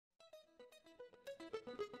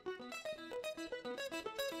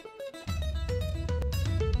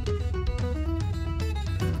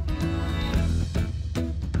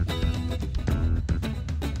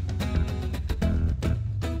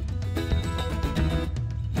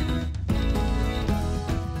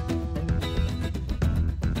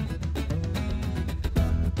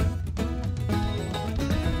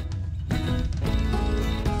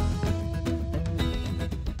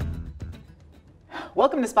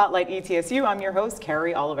Welcome to Spotlight ETSU. I'm your host,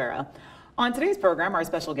 Carrie Oliveira. On today's program, our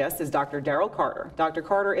special guest is Dr. Daryl Carter. Dr.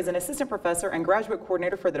 Carter is an assistant professor and graduate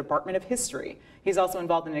coordinator for the Department of History. He's also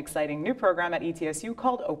involved in an exciting new program at ETSU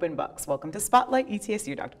called Open Books. Welcome to Spotlight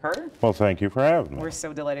ETSU, Dr. Carter. Well, thank you for having me. We're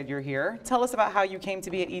so delighted you're here. Tell us about how you came to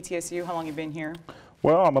be at ETSU, how long you've been here.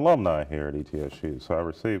 Well, I'm alumni here at ETSU, so I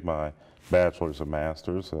received my bachelor's and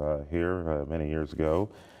master's here many years ago.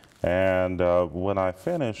 And when I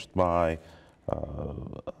finished my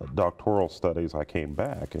doctoral studies, I came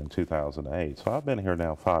back in 2008. So I've been here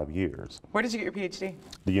now 5 years. Where did you get your PhD?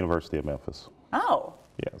 The University of Memphis. Oh.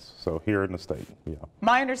 Yes, so here in the state, yeah.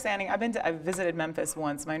 My understanding, I've visited Memphis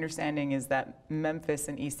once. My understanding is that Memphis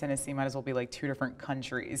and East Tennessee might as well be like two different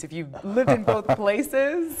countries. If you've lived in both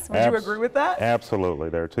places, would you agree with that? Absolutely,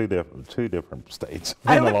 they're two different states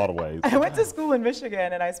in a lot of ways. I went to school in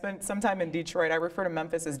Michigan and I spent some time in Detroit. I refer to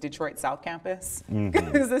Memphis as Detroit South Campus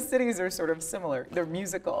because the cities are sort of similar. They're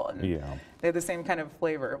musical and they have the same kind of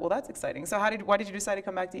flavor. Well, that's exciting. So why did you decide to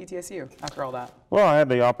come back to ETSU after all that? Well, I had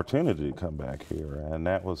the opportunity to come back here, and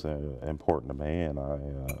that was important to me, and I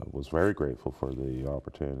was very grateful for the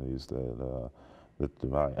opportunities that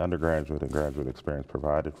my undergraduate and graduate experience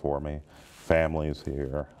provided for me. Families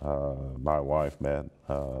here. My wife met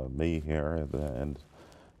me here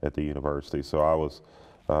at the university, so I was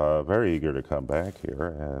very eager to come back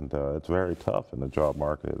here, and it's very tough in the job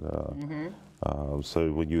market.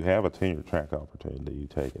 So when you have a tenure track opportunity, you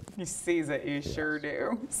take it. You seize it, you sure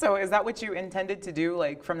do. So is that what you intended to do,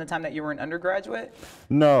 like from the time that you were an undergraduate?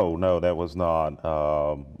 No, that was not.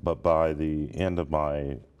 But by the end of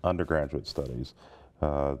my undergraduate studies,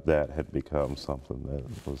 that had become something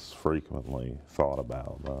that was frequently thought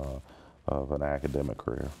about of an academic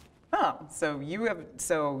career. Oh, so you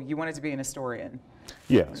wanted to be an historian?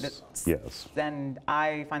 Yes, Then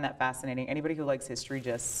I find that fascinating. Anybody who likes history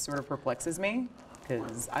just sort of perplexes me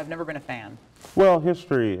because I've never been a fan. Well,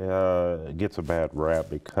 history gets a bad rap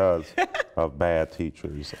because of bad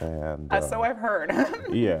teachers and so I've heard.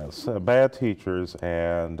 Yes, bad teachers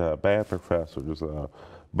and bad professors.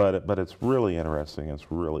 But it's really interesting. It's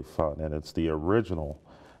really fun, and it's the original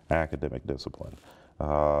academic discipline.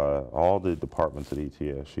 All the departments at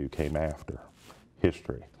ETSU came after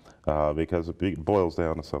history. Because it boils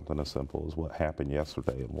down to something as simple as what happened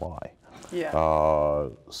yesterday and why. Yeah.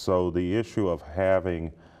 So the issue of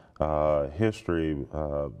having history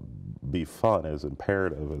be fun is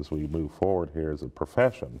imperative as we move forward here as a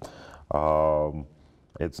profession.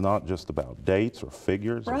 It's not just about dates or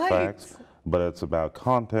figures or facts, but it's about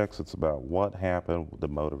context. It's about what happened, the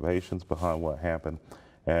motivations behind what happened.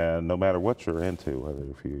 And no matter what you're into, whether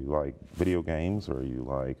if you like video games or you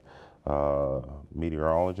like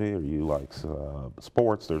meteorology or you like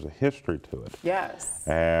sports, there's a history to it. Yes.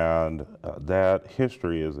 And that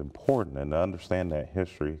history is important, and to understand that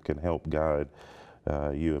history can help guide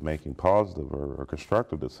you in making positive or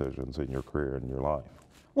constructive decisions in your career and your life.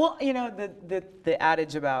 Well, you know, the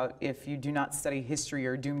adage about if you do not study history,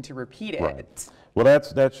 you're doomed to repeat it. Right. Well,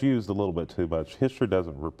 that's used a little bit too much. History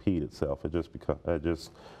doesn't repeat itself. It just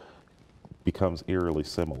becomes eerily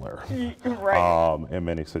similar in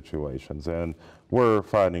many situations. And we're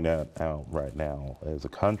finding that out right now as a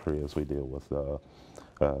country as we deal with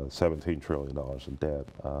 $17 trillion in debt,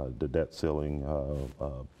 the debt ceiling,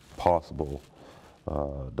 possible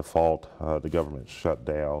default, the government shut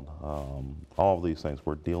down. All of these things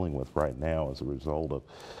we're dealing with right now as a result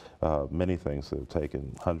of many things that have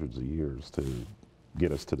taken hundreds of years to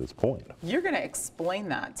get us to this point. You're going to explain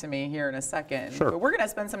that to me here in a second. Sure. But we're going to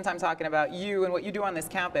spend some time talking about you and what you do on this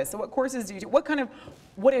campus. So what courses do you do?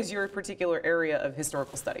 What is your particular area of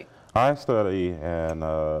historical study? I study and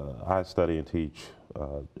teach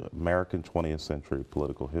American 20th century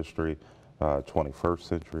political history, 21st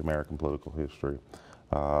century American political history.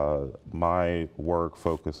 My work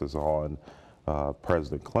focuses on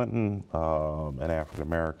President Clinton and African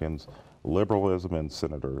Americans, liberalism and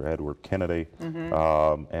Senator Edward Kennedy,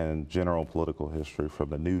 and general political history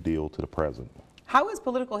from the New Deal to the present. How is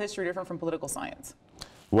political history different from political science?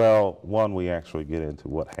 Well, one, we actually get into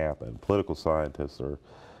what happened. Political scientists are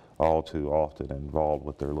all too often involved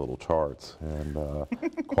with their little charts and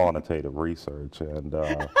quantitative research. And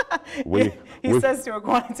he says to a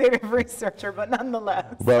quantitative researcher, but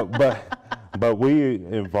nonetheless. But we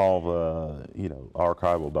involve,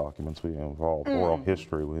 archival documents. We involve oral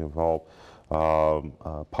history. We involve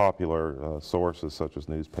popular sources such as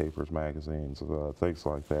newspapers, magazines, things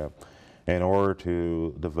like that, in order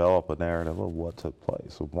to develop a narrative of what took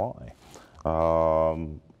place and why.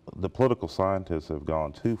 The political scientists have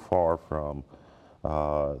gone too far from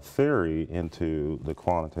theory into the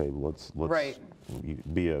quantitative. Let's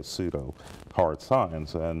be a pseudo hard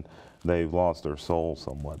science, and they've lost their soul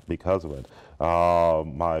somewhat because of it.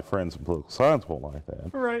 My friends in political science won't like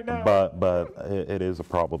that. Right now. But it is a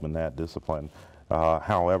problem in that discipline.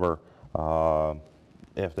 However,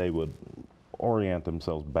 if they would orient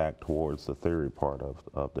themselves back towards the theory part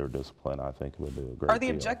of their discipline, I think it would do a great deal. Are the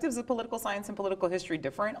objectives of political science and political history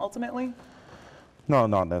different ultimately? No,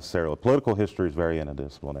 not necessarily. Political history is very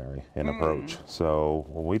interdisciplinary in approach. So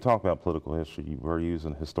when we talk about political history, we're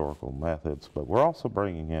using historical methods, but we're also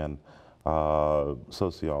bringing in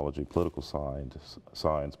sociology, political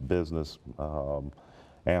science, business,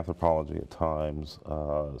 anthropology at times,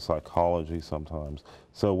 psychology sometimes.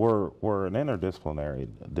 So we're an interdisciplinary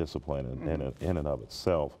discipline in and of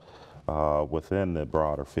itself within the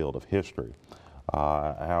broader field of history.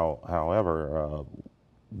 However,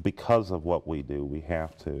 because of what we do, we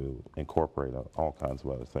have to incorporate all kinds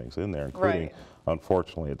of other things in there, including,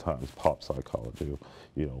 unfortunately, at times, pop psychology.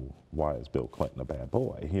 You know, why is Bill Clinton a bad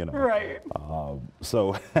boy? You know, Right.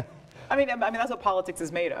 So. I mean, that's what politics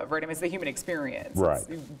is made of, right? I mean, it's the human experience, Right.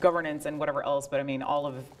 It's governance and whatever else. But I mean, all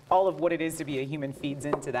of what it is to be a human feeds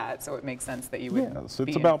into that. So it makes sense that you would. Yes, be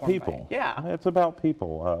it's about informed by people. it. Yeah. It's about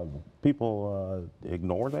people. People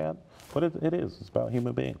ignore that, but it is. It's about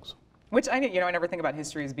human beings. Which I never think about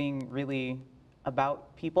history as being really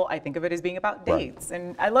about people. I think of it as being about Right. dates.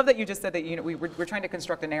 And I love that you just said that we're trying to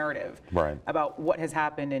construct a narrative Right. about what has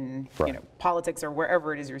happened in Right. politics or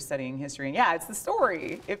wherever it is you're studying history. And yeah, it's the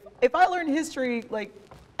story. If I learned history like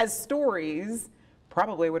as stories,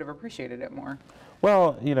 probably would have appreciated it more.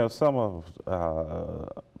 Well, some of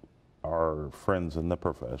our friends in the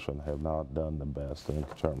profession have not done the best in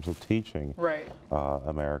terms of teaching Right.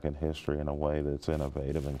 American history in a way that's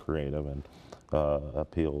innovative and creative and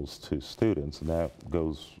appeals to students, and that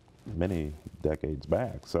goes many decades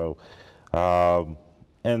back. So,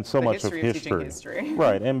 and so The much of history of teaching history, history.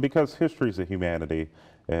 right? And because history is a humanity,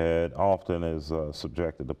 it often is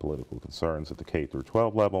subjected to political concerns at the K through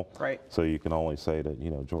 12 level. Right. So you can only say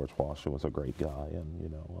that George Washington was a great guy,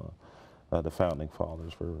 and the founding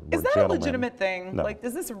fathers were Is that gentlemen. a legitimate thing? No. Like,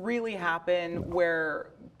 does this really happen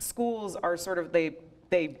where schools are sort of, they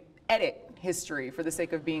edit history for the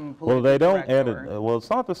sake of being politically Well, they don't correct, edit. or- Well, it's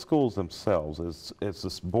not the schools themselves. It's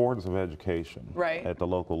the boards of education Right. at the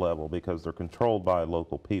local level, because they're controlled by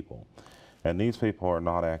local people, and these people are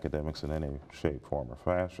not academics in any shape, form, or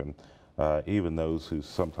fashion. Even those who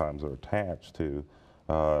sometimes are attached to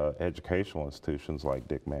educational institutions like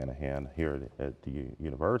Dick Manahan here at the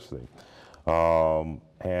university.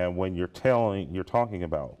 And when you're talking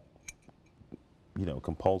about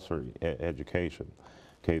compulsory education,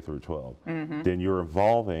 K through 12, then you're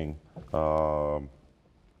involving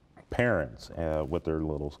parents with their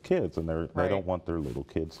little kids, and they don't want their little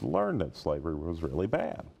kids to learn that slavery was really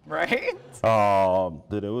bad. Right?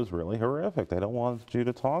 That it was really horrific. They don't want you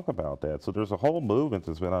to talk about that. So there's a whole movement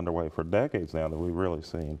that's been underway for decades now that we've really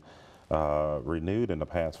seen renewed in the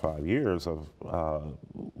past 5 years of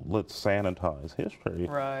let's sanitize history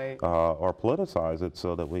Right. or politicize it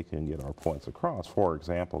so that we can get our points across. For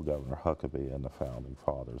example, Governor Huckabee and the founding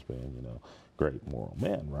fathers being, great moral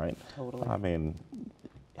men, right? Totally. I mean,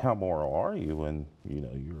 how moral are you when,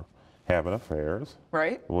 you're having affairs,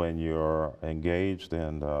 Right? when you're engaged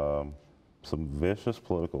in some vicious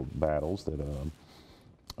political battles that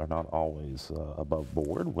are not always above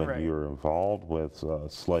board, when Right. you're involved with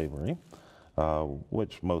slavery,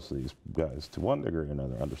 which most of these guys, to one degree or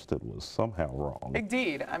another, understood was somehow wrong.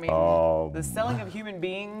 Indeed. I mean, the selling of human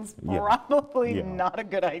beings, Yeah. probably Yeah. not a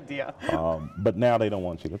good idea. But now they don't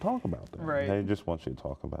want you to talk about that. Right. They just want you to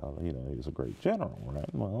talk about, he's a great general,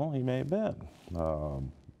 right? Well, he may have been,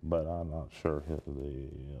 but I'm not sure the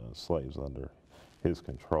slaves under his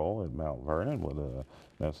control at Mount Vernon would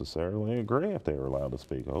necessarily agree if they were allowed to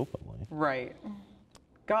speak openly. Right.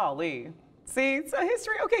 Golly. See, so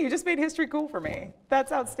history, okay, you just made history cool for me.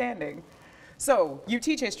 That's outstanding. So, you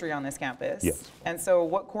teach history on this campus. Yes. And so,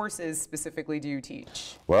 what courses specifically do you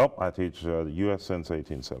teach? Well, I teach the U.S. since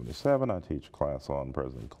 1877. I teach a class on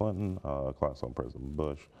President Clinton, a class on President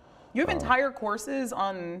Bush. You have entire courses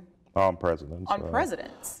on Presidents.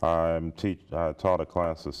 presidents. I taught a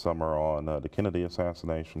class this summer on the Kennedy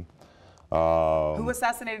assassination. Who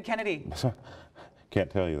assassinated Kennedy? Can't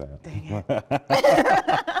tell you that. Dang it.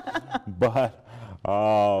 But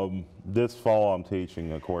this fall I'm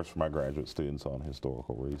teaching a course for my graduate students on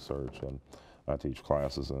historical research, and I teach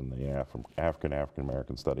classes in the African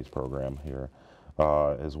American Studies program here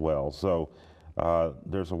as well. So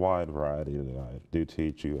there's a wide variety that I do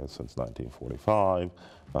teach. U.S. since 1945,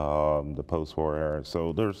 the post-war era.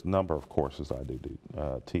 So there's a number of courses I do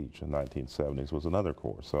teach. In 1970s was another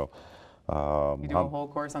course. So You do a whole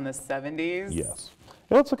course on the 70s? Yes.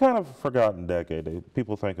 It's a kind of forgotten decade.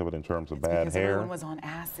 People think of it in terms of bad because hair. everyone was on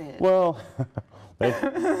acid. Well,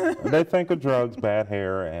 they think of drugs, bad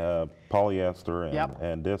hair, polyester,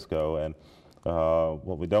 and disco. And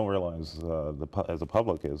what we don't realize as a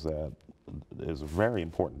public is that it's a very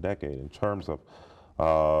important decade in terms of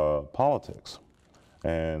politics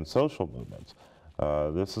and social movements.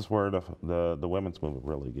 This is where the women's movement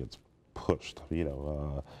really gets pushed,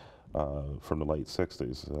 from the late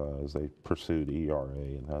 60s as they pursued ERA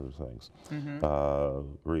and other things,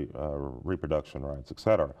 reproduction rights,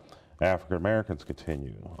 etc. African Americans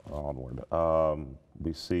continue onward.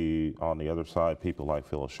 We see on the other side people like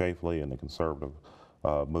Phyllis Schlafly and the conservative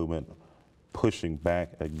movement pushing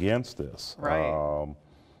back against this. Right.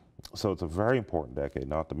 So it's a very important decade,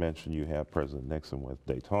 not to mention you have President Nixon with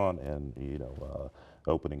Dayton and,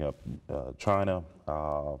 opening up China,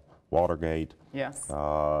 Watergate. Yes.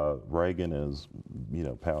 Reagan is,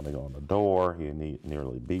 pounding on the door. He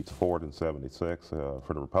nearly beats Ford in '76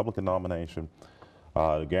 for the Republican nomination.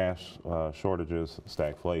 The gas shortages,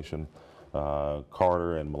 stagflation,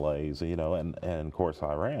 Carter and malaise, and of course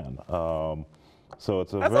Iran. So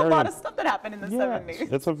it's That's a lot of stuff that happened in the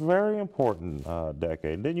 70s. It's a very important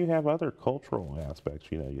decade. And then you have other cultural aspects.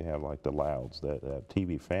 You have like the Louds, that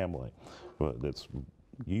TV family that's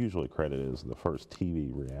usually credited as the first TV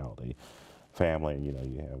reality family. And, you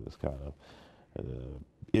have this kind of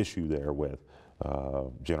issue there with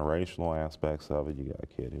generational aspects of it. You got a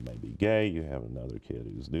kid who may be gay. You have another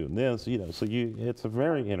kid who's doing this. So it's a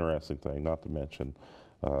very interesting thing. Not to mention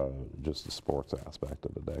just the sports aspect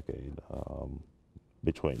of the decade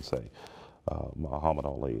between, say, Muhammad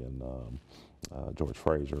Ali and George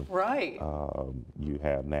Frazier. Right. You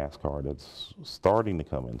have NASCAR that's starting to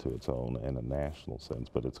come into its own in a national sense,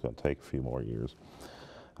 but it's going to take a few more years.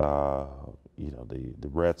 The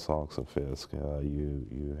Red Sox and Fisk.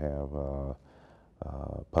 You have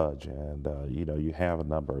Pudge, and you have a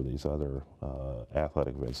number of these other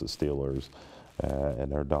athletic events, the Steelers,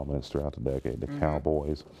 and their dominance throughout the decade, the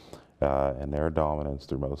Cowboys, and their dominance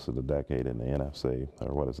through most of the decade in the NFC,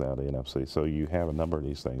 or what is now the NFC. So you have a number of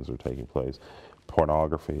these things that are taking place.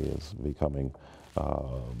 Pornography is becoming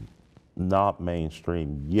not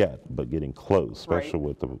mainstream yet, but getting close, especially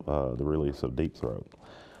with the release of Deep Throat.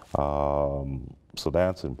 So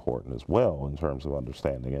that's important as well in terms of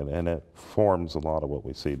understanding it, and it forms a lot of what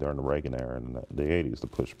we see during the Reagan era in the 80s, to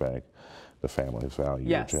push back the family's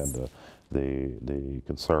value agenda, the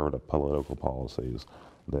conservative political policies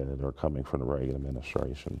that are coming from the Reagan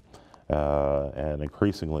administration. And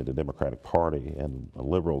increasingly the Democratic Party and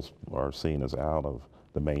liberals are seen as out of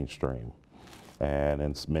the mainstream, and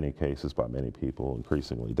in many cases by many people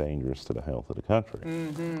increasingly dangerous to the health of the country.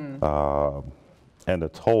 And the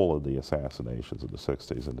toll of the assassinations of the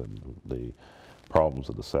 60s and the problems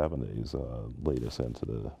of the 70s lead us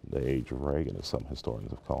into the age of Reagan, as some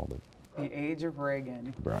historians have called it. The age of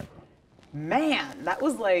Reagan. Right. Man, that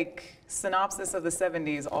was like synopsis of the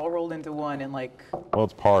 70s all rolled into one, and like... Well,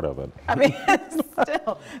 it's part of it. I mean,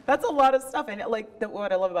 still, that's a lot of stuff. And like,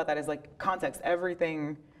 what I love about that is like context.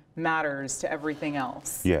 Everything matters to everything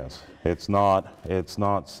else. Yes, it's not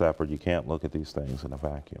separate. You can't look at these things in a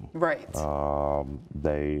vacuum. Right.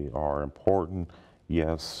 They are important,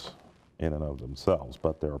 yes, in and of themselves,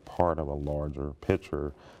 but they're part of a larger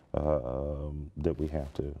picture that we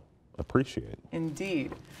have to appreciate.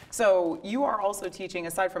 Indeed. So you are also teaching,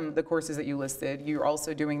 aside from the courses that you listed, you're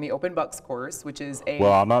also doing the Open Bucks course, which is a...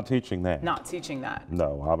 Well, I'm not teaching that. Not teaching that.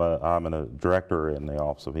 No, I'm a director in the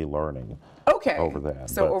Office of E-Learning. Okay. Over that.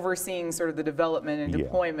 So overseeing sort of the development and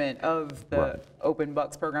deployment of the Open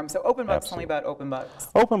Bucks program. So Open Bucks, tell me about Open Bucks.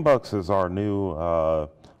 Open Bucks is our new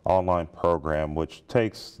online program, which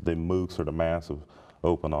takes the MOOCs, or the massive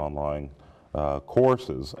open online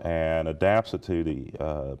courses, and adapts it to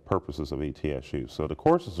the purposes of ETSU. So the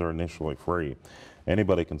courses are initially free.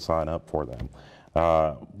 Anybody can sign up for them.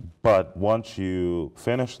 But once you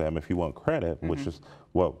finish them, if you want credit, which is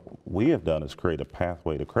what we have done, is create a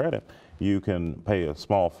pathway to credit, you can pay a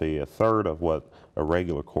small fee, a third of what a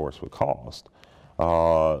regular course would cost,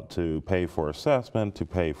 to pay for assessment, to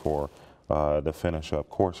pay for to finish up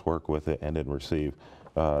coursework with it, and then receive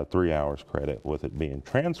 3 hours credit with it being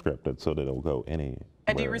transcripted, so that it'll go anywhere.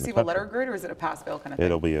 And do you receive a letter grade, or is it a pass-fail kind of thing?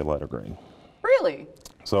 It'll be a letter grade. Really?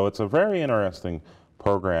 So it's a very interesting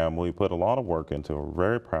program. We put a lot of work into it. We're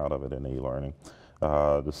very proud of it in e-learning.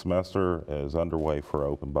 The semester is underway for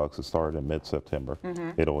Open Bucks. It started in mid-September.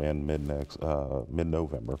 It'll end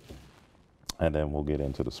mid-November. And then we'll get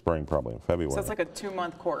into the spring, probably in February. So it's like a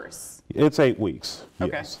 2-month course? It's 8 weeks.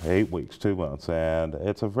 Okay. Yes, 8 weeks, 2 months. And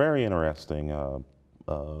it's a very interesting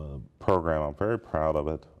program. I'm very proud of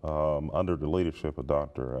it. Under the leadership of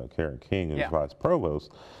Dr. Karen King, who's Yeah. Vice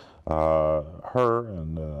Provost, her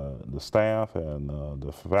and the staff and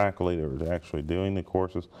the faculty that were actually doing the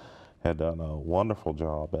courses had done a wonderful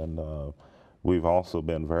job. And we've also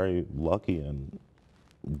been very lucky and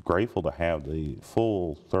grateful to have the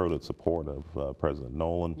full-throated support of President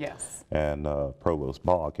Nolan Yes. and Provost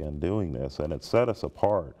Bach in doing this. And it set us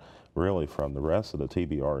apart really from the rest of the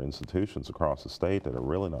TBR institutions across the state that are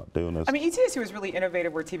really not doing this. I mean, ETSU is really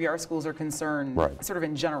innovative where TBR schools are concerned, Right. sort of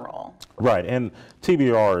in general. Right, and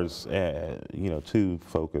TBR is, you know, too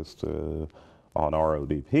focused on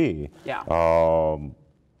RODP. Yeah.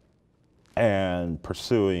 And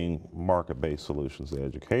pursuing market-based solutions to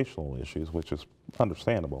educational issues, which is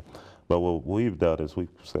understandable. But what we've done is we've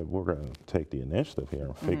said we're going to take the initiative here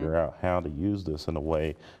and figure out how to use this in a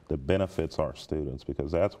way that benefits our students,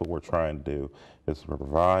 because that's what we're trying to do, is to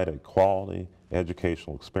provide a quality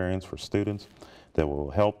educational experience for students that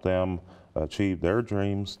will help them achieve their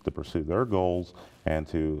dreams, to pursue their goals, and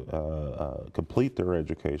to complete their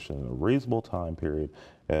education in a reasonable time period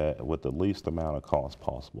with the least amount of cost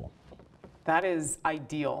possible. That is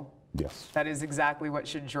ideal. Yes. That is exactly what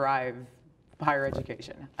should drive higher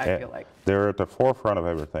education, I feel like. They're at the forefront of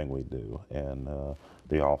everything we do in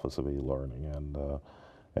the Office of E-Learning,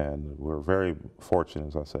 and we're very fortunate,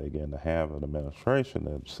 as I say again, to have an administration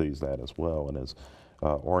that sees that as well and is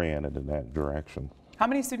oriented in that direction. How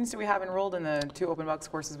many students do we have enrolled in the 2 open box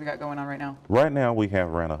courses we got going on right now? Right now we have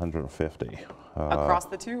around 150. Across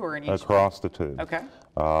the 2 or in each? Across the 2. Okay.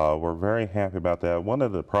 We're very happy about that. One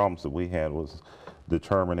of the problems that we had was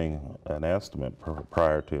determining an estimate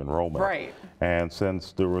prior to enrollment. Right. And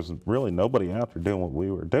since there was really nobody out there doing what we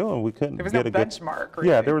were doing, we couldn't There was get no a good benchmark, really.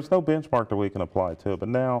 Yeah, there was no benchmark that we can apply to it. But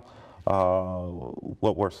now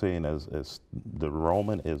what we're seeing is the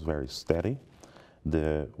enrollment is very steady.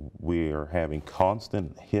 We are having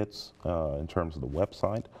constant hits in terms of the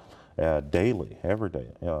website daily, every day,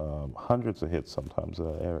 hundreds of hits sometimes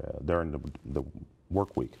during the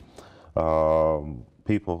work week.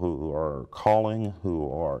 People who are calling,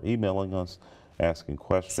 who are emailing us, asking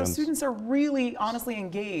questions. So students are really honestly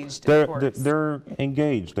engaged in the course. They're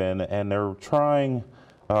engaged and they're trying.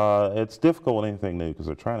 It's difficult with anything new because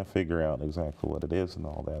they're trying to figure out exactly what it is and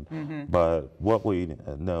all that. But what we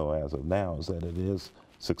know as of now is that it is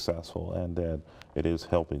successful and that it is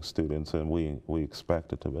helping students, and we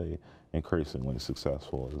expect it to be increasingly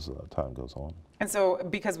successful as time goes on. And so,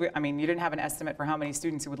 because I mean, you didn't have an estimate for how many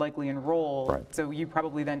students who would likely enroll, Right. so you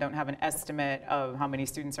probably then don't have an estimate of how many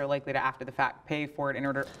students are likely to, after the fact, pay for it in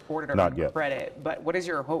order to earn Not yet. credit. But what is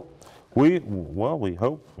your hope? We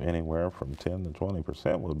hope anywhere from 10 to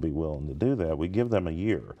 20% would be willing to do that. We give them a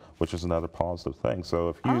year, which is another positive thing. So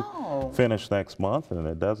if you finish next month and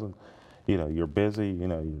it doesn't, you know, you're busy, you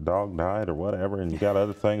know, your dog died or whatever, and you got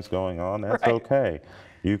other things going on, that's Right. okay.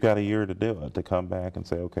 You've got a year to do it, to come back and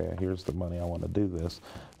say, okay, here's the money, I want to do this.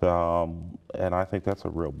 And I think that's a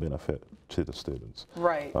real benefit to the students.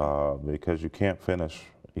 Right. Because you can't finish,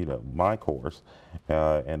 you know, my course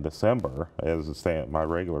in December, as it stands, my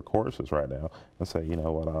regular courses right now, and say, you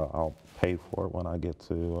know what, I'll pay for it when I get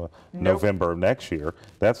to November of next year.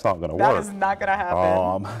 That's not going to work. That is not going to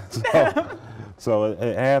happen. So it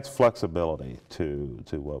adds flexibility to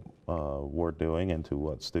what we're doing and to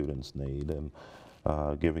what students need, and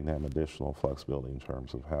giving them additional flexibility in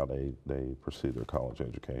terms of how they pursue their college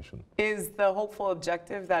education. Is the hopeful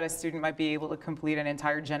objective that a student might be able to complete an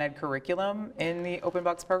entire gen ed curriculum in the open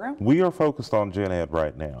box program? We are focused on gen ed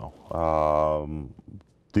right now.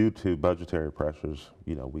 Due to budgetary pressures,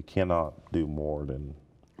 you know, we cannot do more than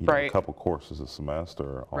a couple courses a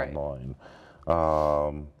semester online,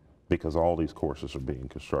 because all these courses are being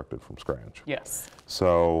constructed from scratch. Yes.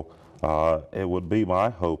 So it would be my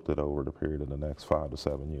hope that over the period of the next 5 to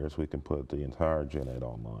 7 years, we can put the entire gen ed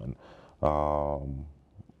online,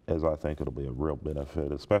 as I think it'll be a real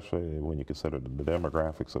benefit, especially when you consider the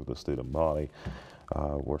demographics of the student body.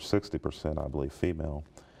 We're 60%, I believe, female.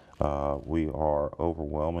 We are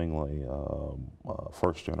overwhelmingly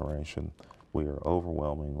first generation. We are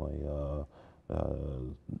overwhelmingly,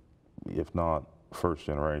 if not first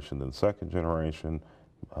generation, then second generation.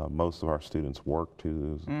 Most of our students work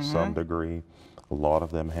to some degree. A lot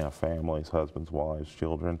of them have families, husbands, wives,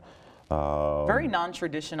 children. Very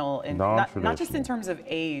non-traditional, not just in terms of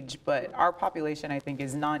age, but our population, I think,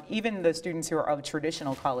 is not, even the students who are of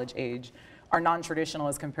traditional college age are non-traditional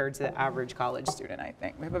as compared to the average college student, I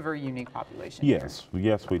think. We have a very unique population here.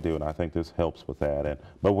 Yes, we do, and I think this helps with that.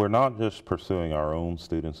 But we're not just pursuing our own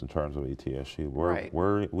students in terms of ETSU.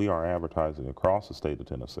 We are advertising across the state of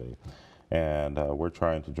Tennessee, and we're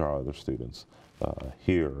trying to draw other students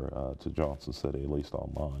here to Johnson City, at least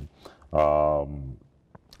online.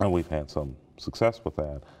 And we've had some success with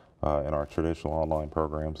that in our traditional online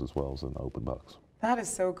programs as well as in open books. That is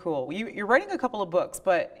so cool. You're writing a couple of books,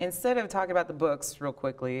 but instead of talking about the books real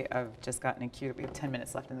quickly, I've just gotten a cue. We have 10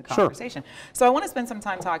 minutes left in the conversation. Sure. So I want to spend some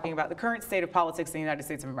time talking about the current state of politics in the United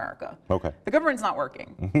States of America. Okay. The government's not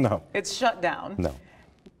working. No. It's shut down. No.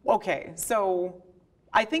 Okay, so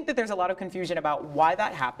I think that there's a lot of confusion about why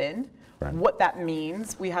that happened, right, what that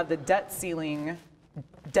means. We have the debt ceiling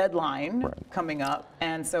deadline coming up,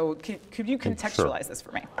 and so could you contextualize this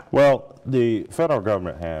for me? Well, the federal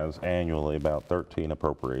government has annually about 13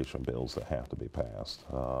 appropriation bills that have to be passed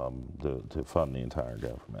to fund the entire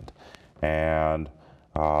government, and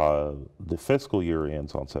the fiscal year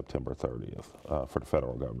ends on September 30th for the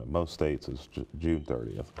federal government. Most states is June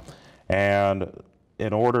 30th, and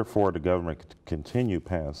in order for the government to continue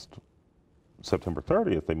past September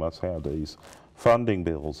 30th, they must have these funding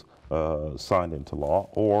bills signed into law,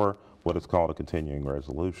 or what is called a continuing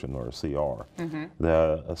resolution, or a CR.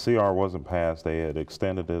 A CR wasn't passed. They had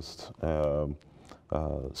extended this,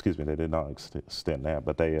 excuse me, they did not extend that,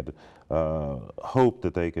 but they had hoped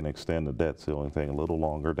that they can extend the debt ceiling thing a little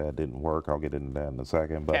longer. That didn't work. I'll get into that in a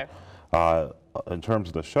second. But in terms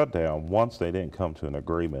of the shutdown, once they didn't come to an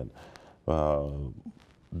agreement,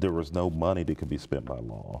 there was no money that could be spent by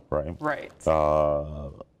law, right? Right.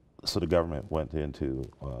 So the government went into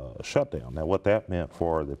a shutdown. Now, what that meant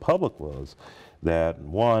for the public was that,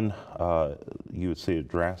 one, you would see a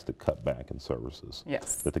drastic cutback in services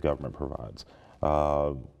that the government provides.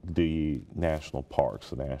 The national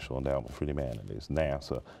parks, the National Endowment for the Humanities,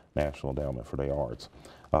 NASA, National Endowment for the Arts,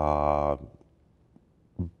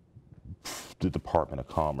 the Department of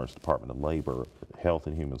Commerce, Department of Labor, Health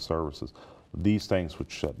and Human Services, these things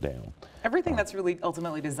would shut down. Everything that's really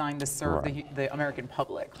ultimately designed to serve the American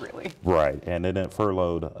public, really. Right, and then it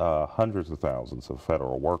furloughed hundreds of thousands of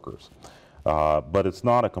federal workers. But it's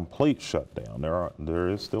not a complete shutdown. There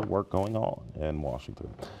is still work going on in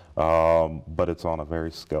Washington, but it's on a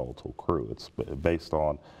very skeletal crew. It's based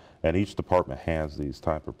on, and each department has these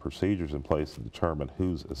type of procedures in place to determine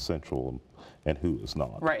who's essential and who is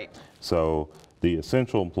not. Right. So the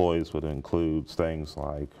essential employees would include things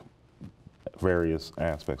like various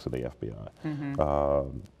aspects of the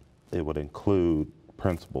FBI. It would include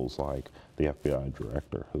principals like the FBI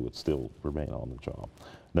director, who would still remain on the job.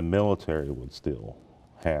 The military would still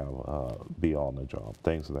be on the job,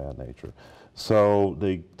 things of that nature. So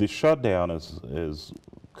the shutdown is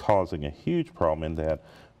causing a huge problem in that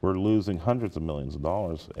we're losing hundreds of millions of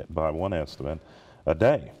dollars, by one estimate, a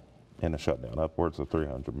day in the shutdown, upwards of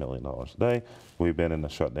 $300 million a day. We've been in the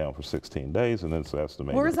shutdown for 16 days, and it's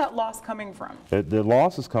estimated. Where is that loss coming from? The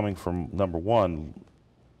loss is coming from, number one,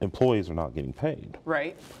 employees are not getting paid.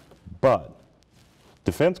 Right. But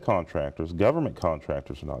defense contractors, government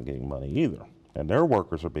contractors are not getting money either. And their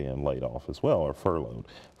workers are being laid off as well, or furloughed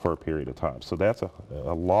for a period of time. So that's a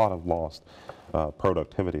lot of lost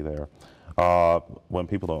productivity there. When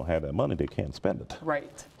people don't have that money, they can't spend it.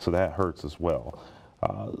 Right. So that hurts as well.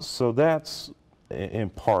 So that's in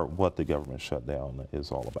part what the government shutdown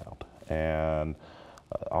is all about. And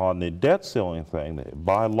on the debt ceiling thing,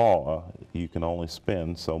 by law, you can only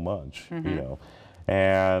spend so much, you know.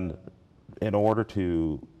 And in order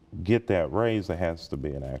to get that raised, there has to be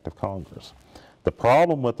an act of Congress. The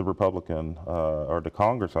problem with the Republican, or the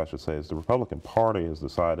Congress, I should say, is the Republican Party has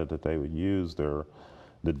decided that they would use the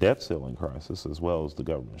debt ceiling crisis as well as the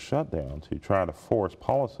government shutdown to try to force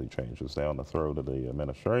policy changes down the throat of the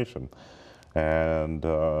administration. And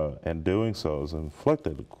doing so has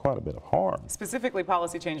inflicted quite a bit of harm. Specifically,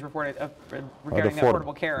 policy change reported regarding the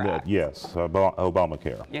Affordable Care Act. Yes,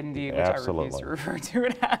 Obamacare. Indeed, which absolutely. I refuse to refer to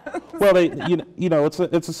it as. Well, you know, it's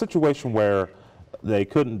a situation where they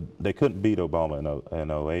couldn't beat Obama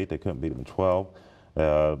in 08. They couldn't beat him in 12.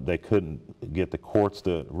 They couldn't get the courts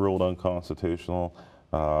that ruled unconstitutional.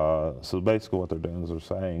 So basically, what they're doing is they're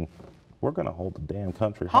saying, we're going to hold the damn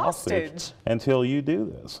country hostage until you do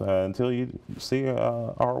this, until you see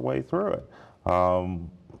our way through it.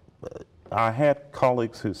 I had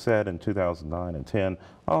colleagues who said in 2009 and 10,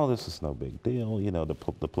 oh, this is no big deal, you know, the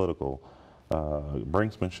political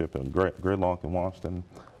brinksmanship and gridlock in Washington.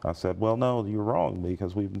 I said, well, no, you're wrong,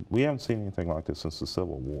 because we haven't seen anything like this since the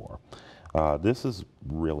Civil War. This is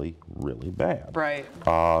really, really bad. Right.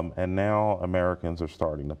 And now Americans are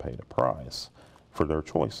starting to pay the price for their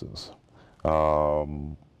choices.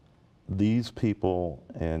 These people,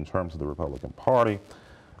 in terms of the Republican Party,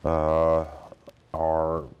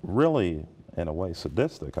 are really, in a way,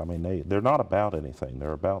 sadistic. I mean, they're not about anything.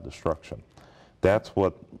 They're about destruction. That's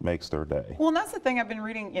what makes their day. Well, and that's the thing I've been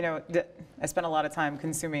reading, you know, I spent a lot of time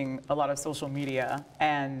consuming a lot of social media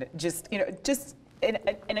and just, you know, just in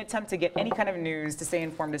an attempt to get any kind of news to stay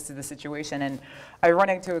informed as to the situation. And I run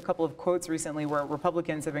into a couple of quotes recently where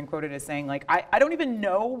Republicans have been quoted as saying, like, I don't even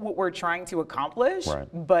know what we're trying to accomplish,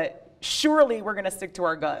 but surely we're going to stick to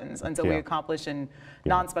our guns until we accomplish a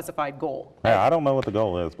non-specified goal. Yeah, I don't know what the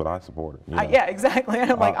goal is, but I support it. You know? Yeah, exactly.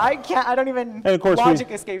 And I'm like, I don't even, and of course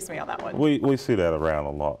logic escapes me on that one. We see that around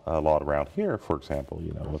a lot around here, for example,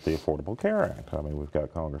 you know, with the Affordable Care Act. I mean, we've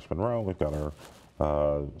got Congressman Rowe, we've got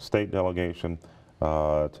our state delegation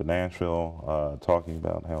to Nashville talking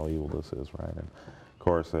about how evil this is, right? And of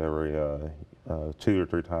course, every 2 or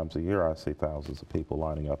 3 times a year, I see thousands of people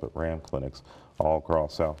lining up at RAM clinics all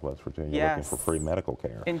across Southwest Virginia looking for free medical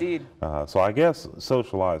care. Indeed. So I guess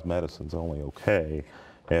socialized medicine's only okay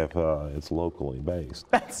if it's locally based.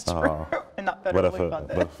 That's true, and not federally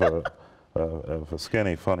funded. But if a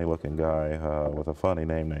skinny, funny-looking guy with a funny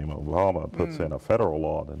name named Obama puts in a federal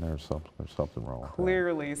law, then there's something wrong.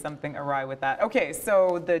 Clearly something awry with that. Okay,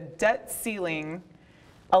 so the debt ceiling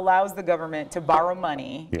allows the government to borrow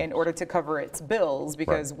money in order to cover its bills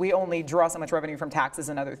because we only draw so much revenue from taxes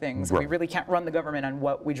and other things. So we really can't run the government on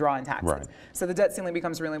what we draw in taxes. So the debt ceiling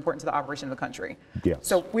becomes really important to the operation of the country.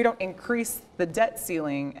 So if we don't increase the debt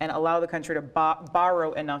ceiling and allow the country to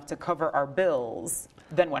borrow enough to cover our bills,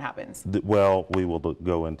 then what happens? Well, we will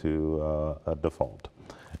go into a default.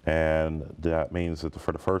 And that means that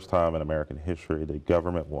for the first time in American history, the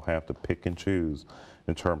government will have to pick and choose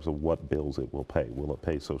in terms of what bills it will pay. Will it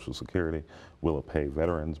pay Social Security? Will it pay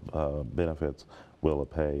veterans benefits? Will it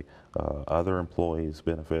pay other employees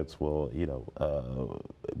benefits? Will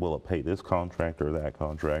it pay this contractor or that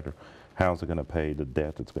contractor? How's it going to pay the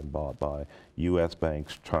debt that's been bought by U.S.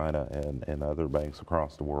 banks, China, and other banks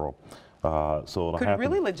across the world? So it'll could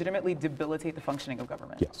really legitimately debilitate the functioning of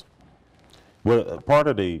government. Yes. Well, part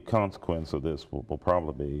of the consequence of this will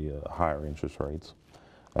probably be higher interest rates.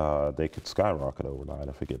 They could skyrocket overnight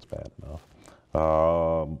if it gets bad enough.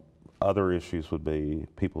 Other issues would be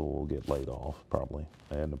people will get laid off probably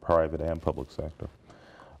in the private and public sector.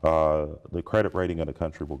 The credit rating of the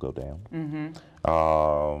country will go down.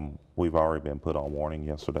 We've already been put on warning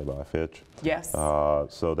yesterday by Fitch. Yes.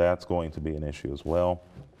 So that's going to be an issue as well.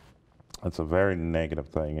 It's a very negative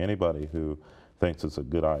thing. Anybody who thinks it's a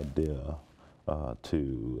good idea and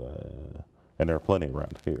there are plenty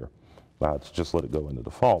around here, to just let it go into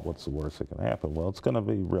default, what's the worst that can happen? Well, it's going to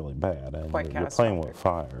be really bad, and you're playing with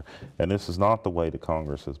fire. And this is not the way the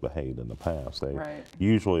Congress has behaved in the past. They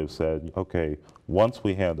usually have said, okay, once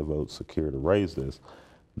we have the votes secure to raise this,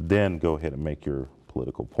 then go ahead and make your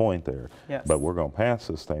political point there. Yes. But we're going to pass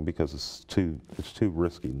this thing because it's too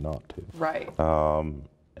risky not to. Right.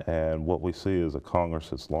 And what we see is a Congress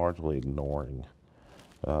that's largely ignoring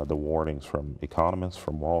the warnings from economists,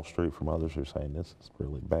 from Wall Street, from others who are saying this is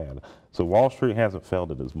really bad. So Wall Street hasn't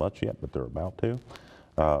felt it as much yet, but they're about to.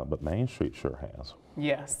 But Main Street sure has.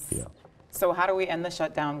 Yes. Yeah. So how do we end the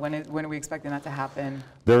shutdown? When are we expecting that to happen?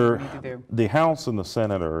 The House and the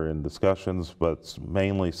Senate are in discussions, but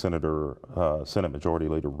mainly Senate Majority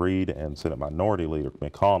Leader Reid and Senate Minority Leader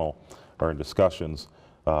McConnell are in discussions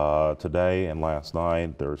today and last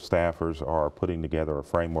night. Their staffers are putting together a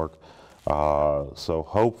framework. So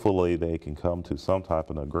hopefully they can come to some type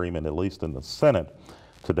of agreement, at least in the Senate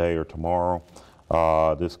today or tomorrow.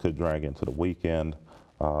 This could drag into the weekend.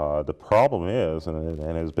 The problem is, and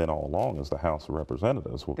it has been all along, is the House of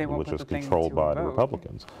Representatives, which is controlled by the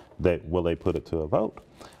Republicans. Will they put it to a vote?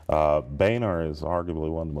 Boehner is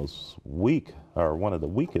arguably one of the most weak, or one of the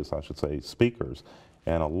weakest, I should say, speakers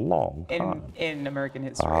in a long time. In American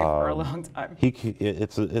history for a long time.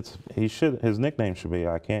 His nickname should be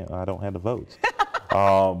I don't have the votes.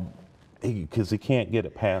 Because he can't get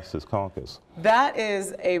it past his caucus. That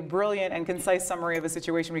is a brilliant and concise summary of a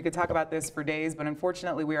situation. We could talk about this for days, but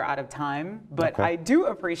unfortunately we are out of time. But I do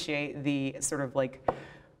appreciate the sort of like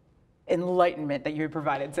enlightenment that you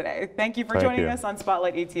provided today. Thank you for joining us on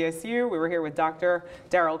Spotlight ETSU. We were here with Dr.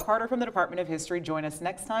 Daryl Carter from the Department of History. Join us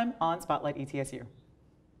next time on Spotlight ETSU.